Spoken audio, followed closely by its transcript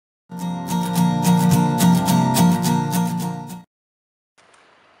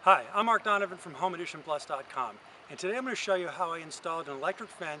Hi, I'm Mark Donovan from HomeEditionPlus.com, and today I'm going to show you how I installed an electric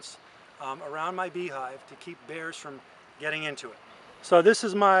fence around my beehive to keep bears from getting into it. So this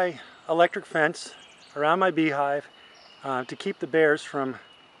is my electric fence around my beehive to keep the bears from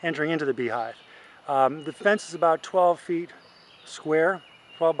entering into the beehive. The fence is about 12 feet square,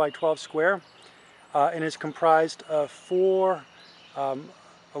 12 by 12 square, and is comprised of 4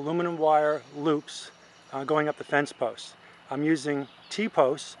 aluminum wire loops going up the fence posts. I'm using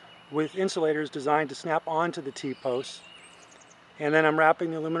T-posts with insulators designed to snap onto the T-posts, and then I'm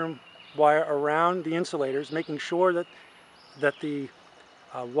wrapping the aluminum wire around the insulators, making sure that the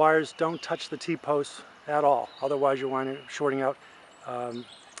wires don't touch the T-posts at all. Otherwise, you'll wind up shorting out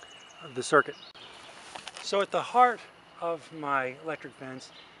the circuit. So at the heart of my electric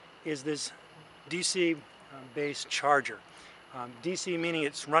fence is this DC based charger. DC meaning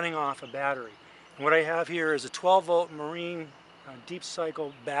it's running off a battery. And what I have here is a 12-volt marine deep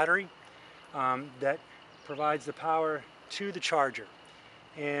cycle battery that provides the power to the charger.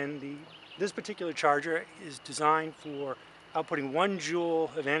 And this particular charger is designed for outputting 1 joule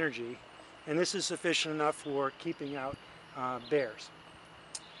of energy, and this is sufficient enough for keeping out bears.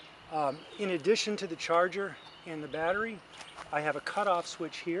 In addition to the charger and the battery, I have a cutoff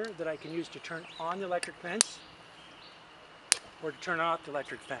switch here that I can use to turn on the electric fence or to turn off the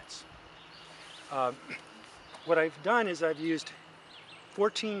electric fence. What I've done is I've used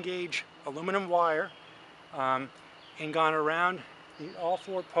 14 gauge aluminum wire and gone around all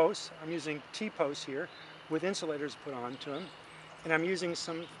 4 posts. I'm using T-posts here with insulators put onto them, and I'm using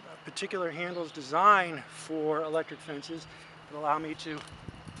some particular handles designed for electric fences that allow me to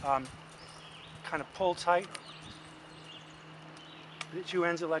kind of pull tight the 2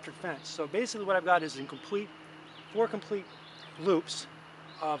 ends of the electric fence. So basically what I've got is 4 complete loops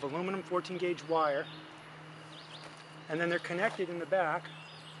of aluminum 14 gauge wire, and then they're connected in the back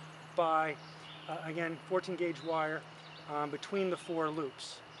by again 14 gauge wire between the 4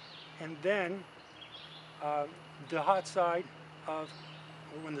 loops. And then the hot side of,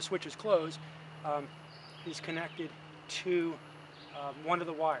 when the switch is closed, is connected to one of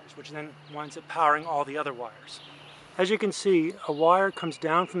the wires, which then winds up powering all the other wires. As you can see, a wire comes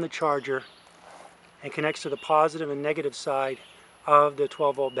down from the charger and connects to the positive and negative side of the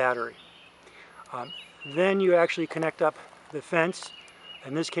 12-volt battery. Then you actually connect up the fence,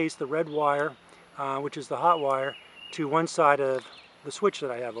 in this case the red wire, which is the hot wire, to one side of the switch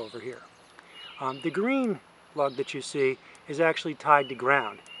that I have over here. The green lug that you see is actually tied to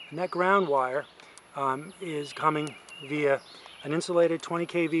ground, and that ground wire is coming via an insulated 20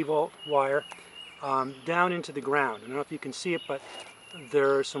 kV volt wire down into the ground. I don't know if you can see it, but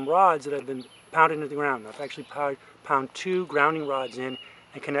there are some rods that have been pounded into the ground. I've actually pound 2 grounding rods in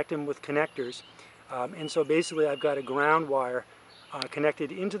and connect them with connectors. And so basically I've got a ground wire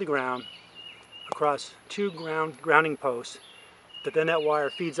connected into the ground across 2 grounding posts, but then that wire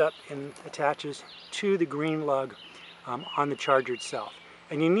feeds up and attaches to the green lug on the charger itself.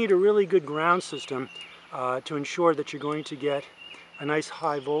 And you need a really good ground system to ensure that you're going to get a nice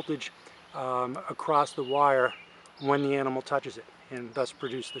high voltage across the wire when the animal touches it, and thus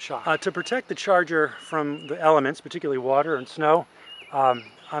produce the shock. To protect the charger from the elements, particularly water and snow,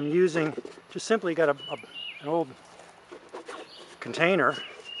 I'm using, just simply got an old container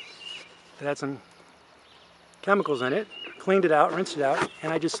that had some chemicals in it, cleaned it out, rinsed it out,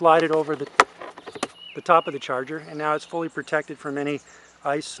 and I just slide it over the top of the charger, and now it's fully protected from any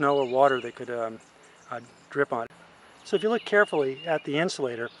ice, snow, or water that could drip on it. So if you look carefully at the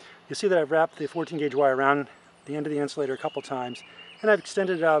insulator, you'll see that I've wrapped the 14 gauge wire around the end of the insulator a couple times, and I've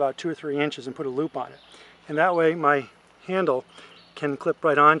extended it out about 2 or 3 inches and put a loop on it. And that way my handle can clip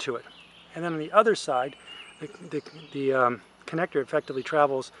right onto it. And then on the other side, the connector effectively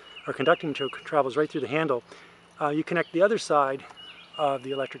travels, or conducting material travels right through the handle. You connect the other side of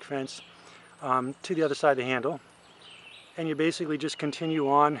the electric fence to the other side of the handle, and you basically just continue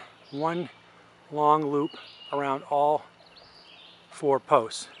on one long loop around all 4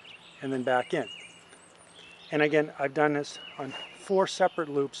 posts and then back in. And again, I've done this on 4 separate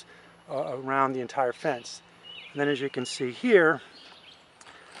loops around the entire fence. And then as you can see here,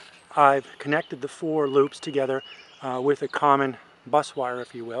 I've connected the 4 loops together with a common bus wire,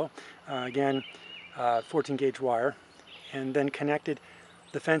 if you will. Again, 14 gauge wire, and then connected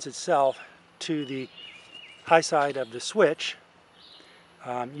the fence itself to the high side of the switch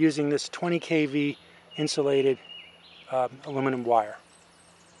using this 20 kV insulated aluminum wire.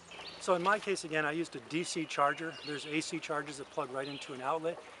 So in my case, again, I used a DC charger. There's AC chargers that plug right into an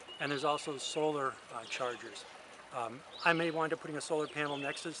outlet, and there's also solar chargers. I may wind up putting a solar panel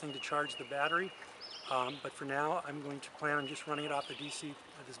next to this thing to charge the battery, but for now I'm going to plan on just running it off the DC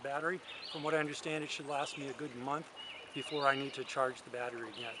of this battery. From what I understand, it should last me a good month before I need to charge the battery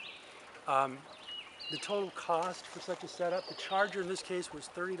again. The total cost for such a setup, the charger in this case was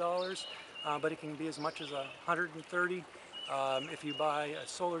 $30, but it can be as much as $130. If you buy a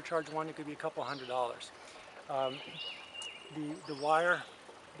solar charged one, it could be a couple $100. The wire,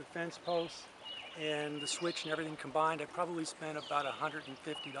 the fence posts, and the switch and everything combined, I probably spent about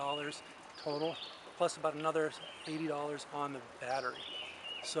 $150 total, plus about another $80 on the battery.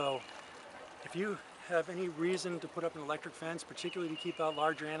 So if you have any reason to put up an electric fence, particularly to keep out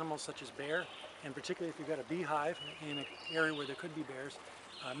larger animals such as bear, and particularly if you've got a beehive in an area where there could be bears,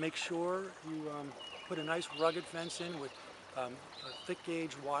 make sure you put a nice rugged fence in with a thick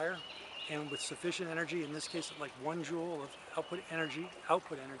gauge wire and with sufficient energy, in this case like 1 joule of output energy,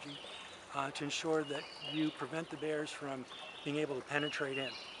 to ensure that you prevent the bears from being able to penetrate in.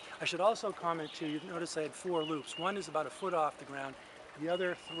 I should also comment too, you've noticed I had 4 loops. One is about a foot off the ground, the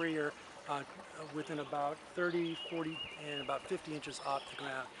other 3 are within about 30, 40, and about 50 inches off the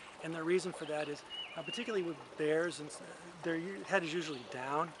ground. And the reason for that is, particularly with bears, and their head is usually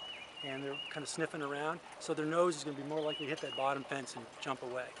down and they're kind of sniffing around, so their nose is going to be more likely to hit that bottom fence and jump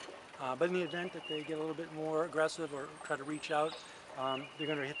away. But in the event that they get a little bit more aggressive or try to reach out, they're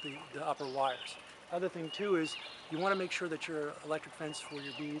going to hit the upper wires. Other thing too is you want to make sure that your electric fence for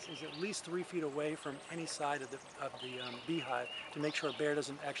your bees is at least 3 feet away from any side of the beehive to make sure a bear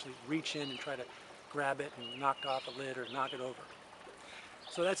doesn't actually reach in and try to grab it and knock off a lid or knock it over.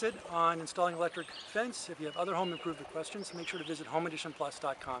 So that's it on installing electric fence. If you have other home improvement questions, make sure to visit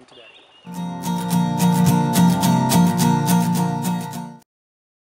homeeditionplus.com today.